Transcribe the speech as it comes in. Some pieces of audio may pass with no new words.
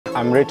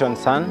I'm Rayton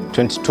San,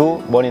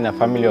 22, born in a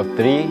family of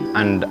 3,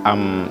 and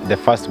I'm the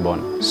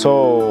firstborn.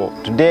 So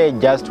today I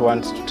just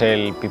want to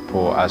tell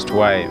people as to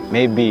why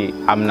maybe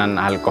I'm an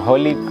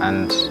alcoholic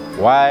and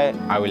why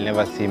I will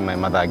never see my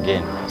mother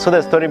again. So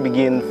the story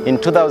begins in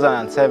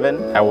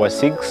 2007. I was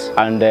 6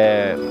 and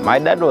my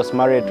dad was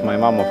married to my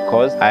mom, of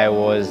course. I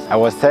was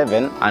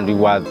 7 and we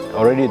were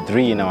already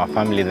 3 in our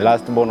family. The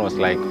last born was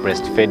like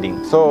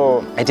breastfeeding.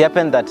 So it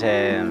happened that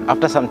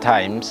after some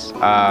times,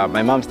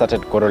 my mom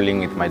started quarreling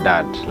with my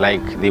dad.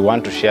 Like they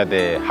want to share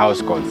the house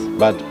chores.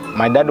 But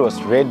my dad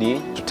was ready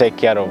to take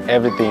care of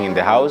everything in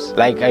the house.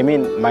 Like, I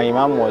mean, my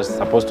mom was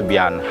supposed to be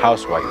an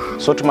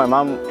housewife. So to my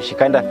mom, she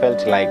kind of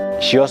felt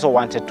like she also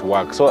wanted to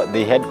work. So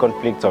they had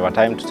conflicts over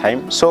time to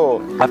time.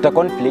 So after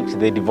conflict,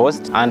 they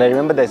divorced. And I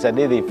remember there's a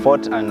day they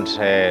fought and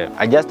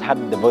I just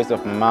heard the voice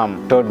of my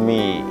mom told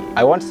me,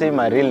 I won't say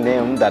my real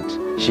name that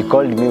she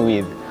called me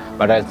with,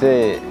 but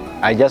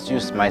I just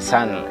used my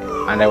son.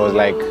 And I was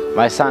like,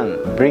 my son,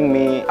 bring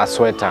me a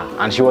sweater.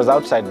 And she was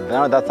outside.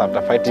 Now that's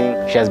after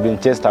fighting. She has been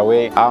chased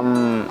away.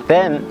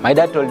 Then my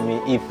dad told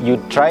me, if you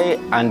try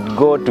and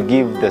go to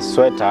give the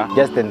sweater,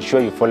 just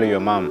ensure you follow your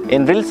mom.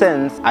 In real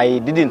sense, I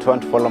didn't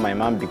want to follow my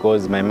mom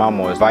because my mom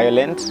was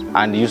violent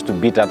and used to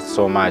beat us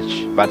so much.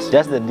 But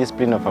just the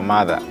discipline of a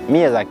mother.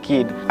 Me as a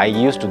kid, I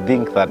used to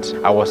think that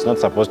I was not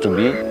supposed to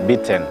be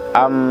beaten.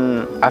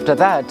 After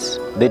that,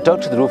 they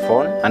talked through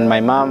phone, and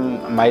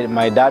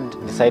my dad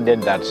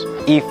decided that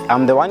if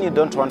I'm the one you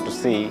don't want to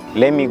see,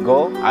 let me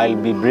go. I'll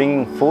be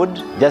bringing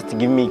food. Just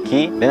give me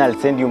key. Then I'll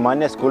send you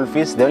money, school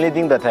fees. The only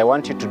thing that I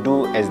want you to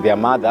do as their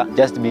mother,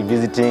 just be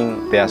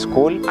visiting their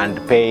school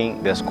and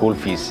paying their school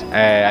fees.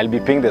 I'll be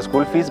paying the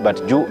school fees,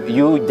 but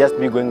you just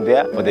be going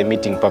there for the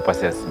meeting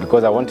purposes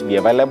because I want to be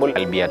available.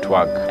 I'll be at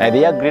work.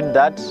 They agreed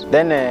that.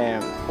 Then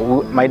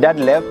my dad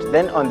left.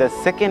 Then on the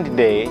second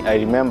day, I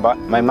remember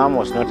my mom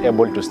was not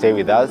able to stay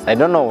with us. I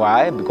don't know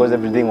why, because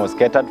everything was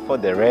catered for: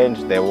 the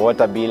rent, the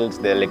water bills,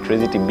 the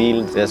electricity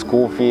bills, the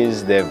school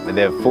fees,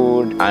 the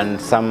food, and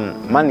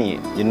some money,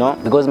 you know,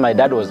 because my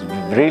dad was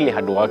really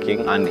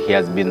hardworking and he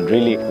has been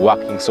really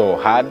working so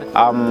hard.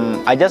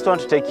 I just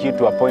want to take you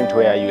to a point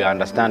where you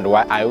understand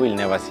why I will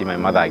never see my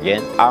mother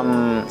again.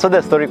 So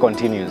the story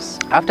continues.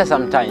 After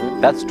some time,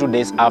 that's 2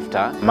 days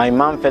after, my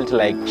mom felt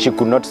like she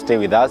could not stay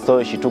with us,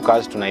 so she took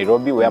us to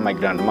Nairobi where my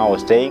grandma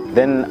was staying.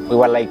 Then we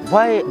were like,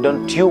 why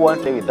don't you want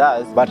to stay with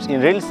us? But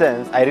in real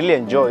sense, I really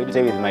enjoyed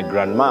staying with my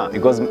grandma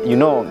because, you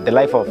know, the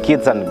life of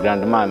kids and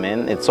grandma,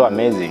 man, it's so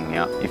amazing.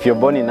 Yeah? If you're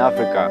born in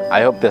Africa,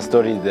 I hope the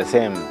story is the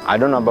same. I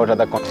don't know about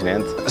other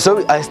continents.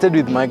 So I stayed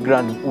with my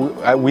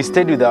we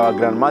stayed with our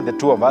grandma, the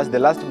 2 of us. The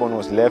last one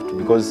was left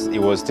because he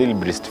was still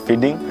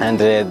breastfeeding, and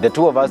the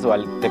 2 of us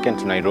were taken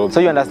to Nairobi. So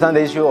you understand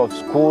the issue of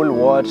school,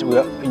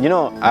 you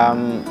know,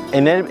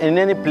 in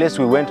any place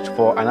we went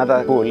for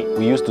another school,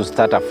 we used to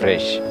start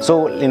afresh.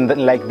 So in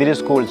like these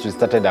schools, we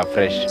started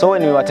afresh. So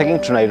when we were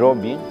taking to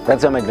Nairobi,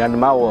 that's where my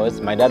grandma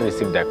was. My dad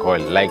received a call,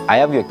 like, I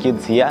have your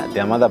kids here.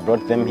 Their mother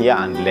brought them here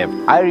and left.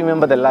 I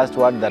remember the last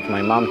word that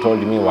my mom told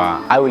me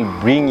was, I will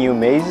bring you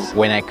maize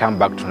when I come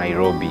back to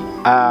Nairobi.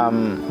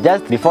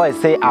 Just before I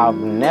say I've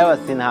never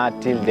seen her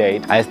till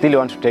date, I still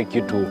want to take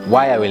you to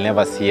why I will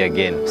never see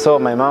again. So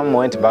my mom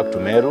went back to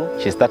Meru.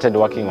 She started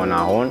working on her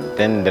own.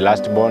 Then the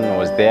last born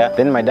was there.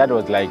 Then my dad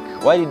was like,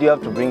 why did you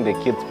have to bring the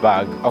kids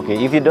back?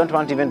 Okay, if you don't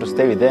want even to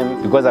stay with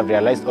them, because I've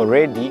realized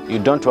already you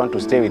don't want to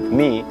stay with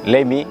me,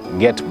 let me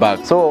get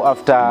back. So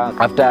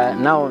after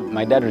now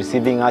my dad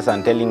receiving us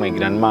and telling my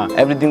grandma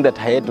everything that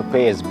I had to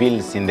pay as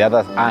bills in the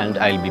other hand,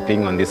 I'll be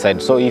paying on this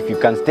side. So if you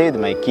can stay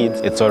with my kids,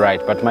 it's all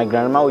right. But my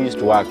grandma who used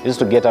to work used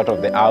to get out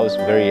of the house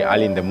very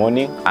early in the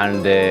morning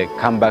and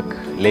come back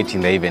late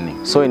in the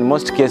evening. So in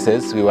most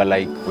cases we were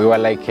like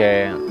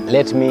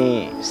let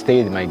me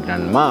stay with my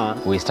grandma.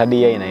 We study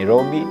here in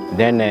Nairobi.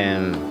 Then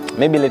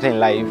maybe later in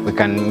life we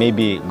can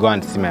maybe go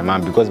and see my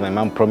mom because my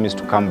mom promised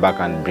to come back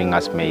and bring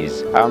us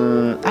maize.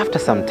 After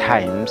some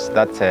times,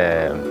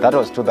 that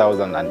was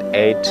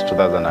 2008,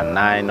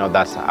 2009, all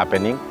that's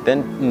happening. Then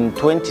in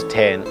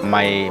 2010,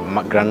 my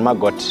grandma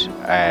got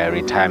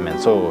retirement,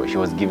 so she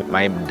was given.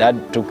 My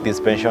dad took this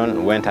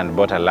pension, went and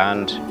bought a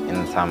land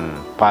in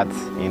some parts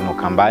in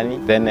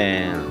Ukambani. Then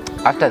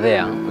after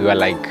there, we were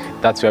like,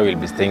 that's where we'll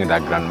be staying with our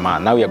grandma.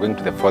 Now we are going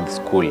to the 4th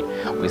school.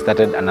 We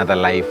started another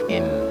life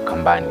in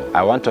Kambani.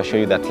 I want to show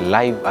you that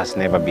life has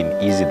never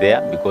been easy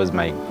there because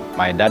my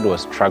dad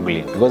was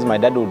struggling. Because my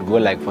dad would go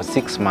like for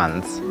 6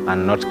 months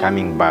and not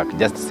coming back,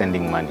 just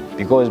sending money.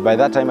 Because by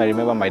that time, I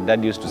remember my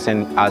dad used to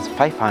send us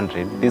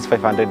 500. This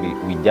 500,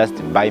 we just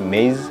buy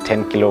maize,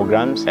 10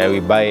 kilograms. We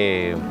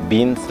buy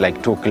beans,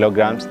 like 2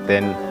 kilograms.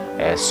 Then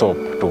soap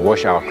to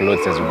wash our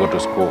clothes as we go to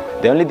school.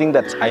 The only thing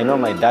that I know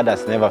my dad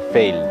has never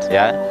failed,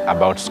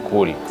 about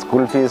school.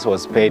 School fees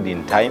was paid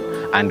in time,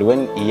 and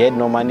when he had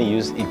no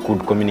money, he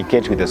could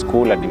communicate with the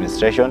school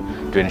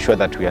administration to ensure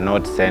that we are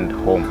not sent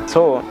home.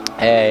 So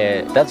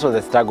that was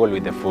the struggle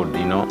with the food,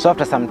 you know. So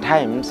after some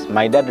times,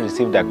 my dad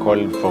received a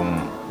call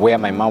from where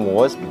my mom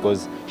was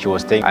because she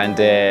was staying,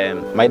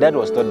 and my dad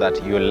was told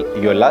that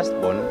your last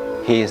born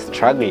he is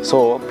struggling.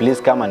 So please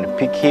come and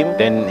pick him,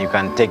 then you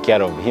can take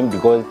care of him,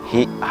 because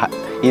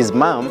his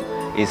mom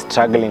is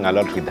struggling a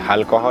lot with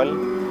alcohol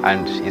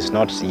and is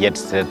not yet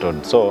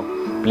settled. So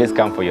please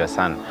come for your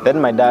son. Then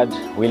my dad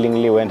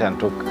willingly went and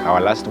took our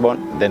last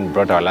born, then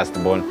brought our last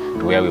born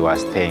to where we were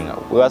staying.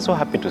 We were so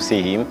happy to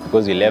see him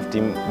because we left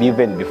him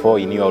even before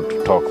he knew how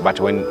to talk.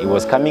 But when he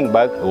was coming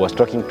back, he was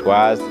talking to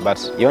us, but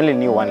he only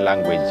knew one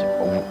language,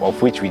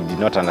 of which we did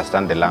not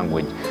understand the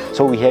language.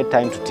 So we had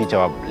time to teach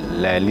our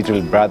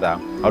little brother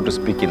how to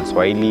speak in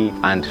Swahili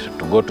and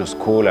to go to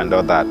school and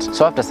all that.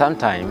 So after some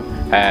time,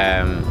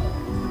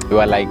 we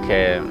were like,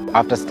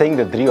 after staying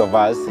the three of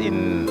us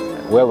in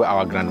where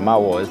our grandma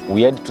was,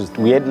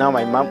 now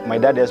my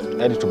dad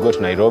had to go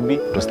to Nairobi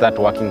to start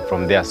working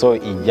from there. So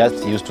he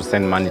just used to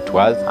send money to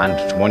us and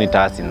to monitor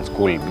us in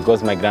school,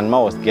 because my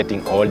grandma was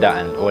getting older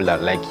and older,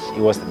 like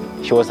she was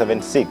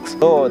 76.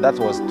 So that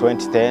was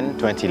 2010,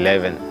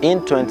 2011.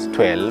 In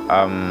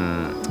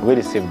 2012, we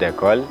received a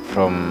call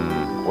from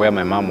where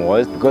my mom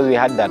was, because we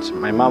heard that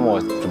my mom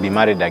was to be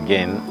married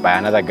again by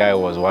another guy who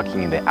was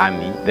working in the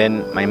army.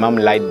 Then my mom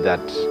lied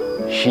that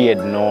she had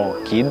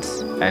no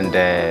kids, and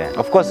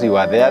of course we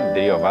were there, the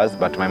three of us,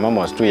 but my mom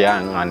was too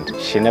young and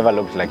she never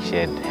looked like she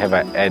had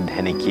ever had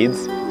any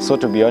kids. So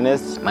to be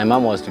honest, my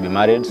mom was to be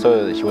married,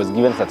 so she was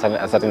given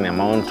a certain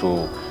amount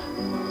to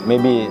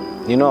maybe,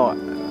 you know,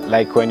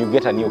 like when you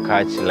get a new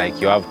catch,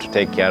 like you have to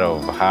take care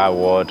of her,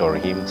 what, or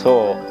him.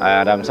 So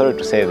I'm sorry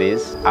to say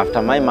this,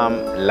 after my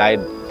mom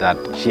lied that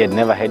she had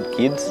never had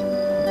kids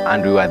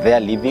and we were there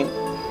living,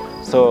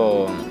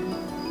 so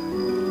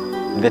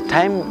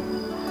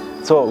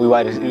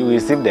we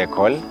received a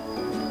call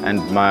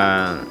and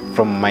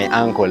from my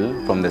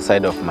uncle from the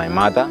side of my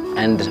mother,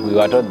 and we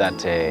were told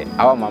that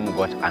our mom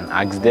got an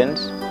accident.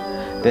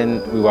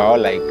 Then we were all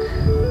like,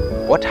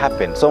 what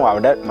happened? So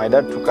my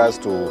dad took us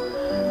to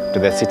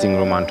the sitting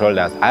room and told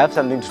us, I have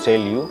something to tell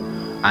you,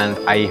 and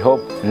I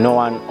hope no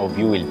one of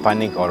you will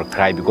panic or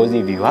cry, because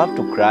if you have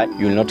to cry,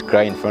 you will not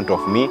cry in front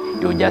of me,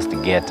 you'll just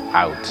get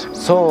out.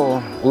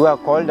 So we were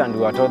called and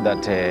we were told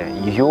that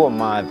your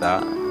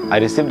mother, I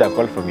received a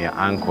call from your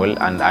uncle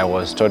and I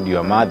was told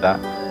your mother.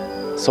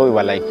 So we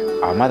were like,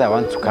 our mother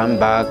wants to come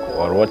back,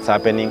 or what's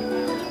happening?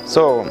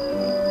 So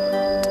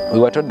we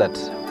were told that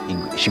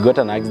she got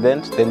an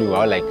accident. Then we were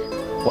all like,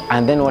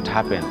 and then what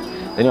happened?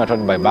 Then we were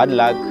told by bad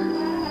luck,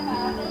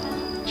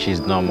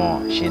 she's no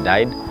more, she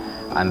died.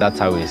 And that's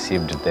how we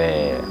received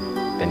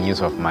the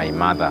news of my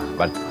mother.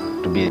 But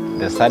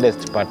the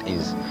saddest part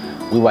is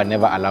we were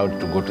never allowed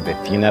to go to the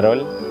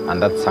funeral,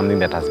 and that's something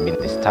that has been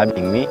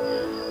disturbing me.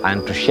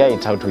 And to share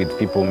it out with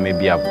people,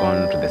 maybe I've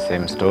gone to the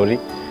same story,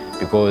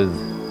 because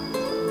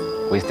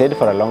we stayed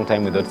for a long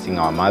time without seeing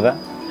our mother,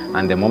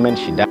 and the moment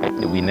she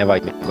died, we never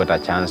got a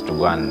chance to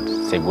go and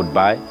say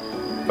goodbye.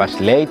 But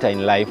later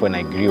in life, when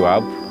I grew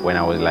up, when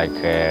I was like,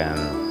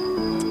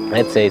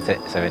 let's say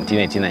 17,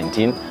 18,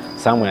 19,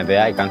 somewhere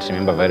there, I can't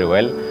remember very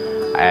well,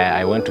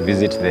 I went to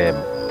visit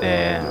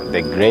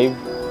the grave.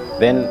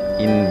 Then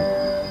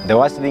the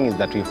worst thing is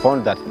that we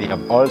found that they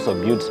have also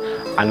built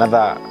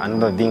another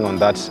thing on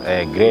that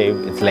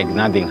grave. It's like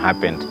nothing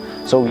happened.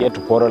 So we had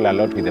to quarrel a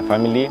lot with the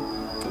family,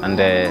 and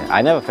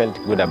I never felt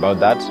good about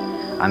that,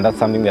 and that's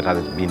something that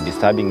has been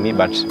disturbing me.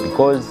 But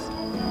because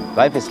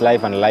life is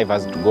life and life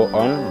has to go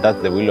on,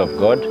 that's the will of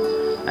God.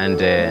 And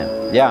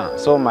yeah,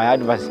 so my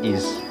advice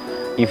is,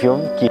 if you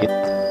have kids,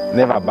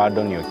 never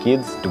abandon your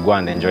kids to go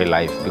and enjoy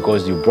life,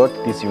 because you brought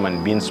these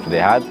human beings to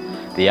the earth.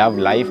 They have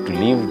life to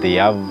live,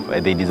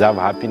 they deserve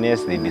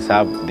happiness, they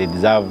deserve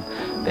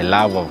the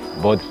love of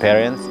both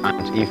parents.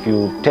 And if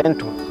it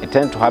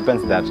tend to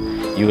happen that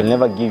you will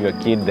never give your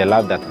kid the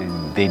love that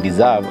they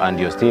deserve and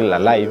you're still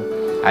alive,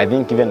 I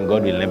think even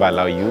God will never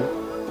allow you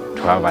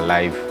to have a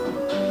life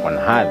on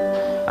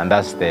earth. And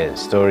that's the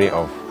story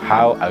of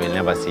how I will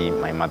never see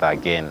my mother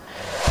again.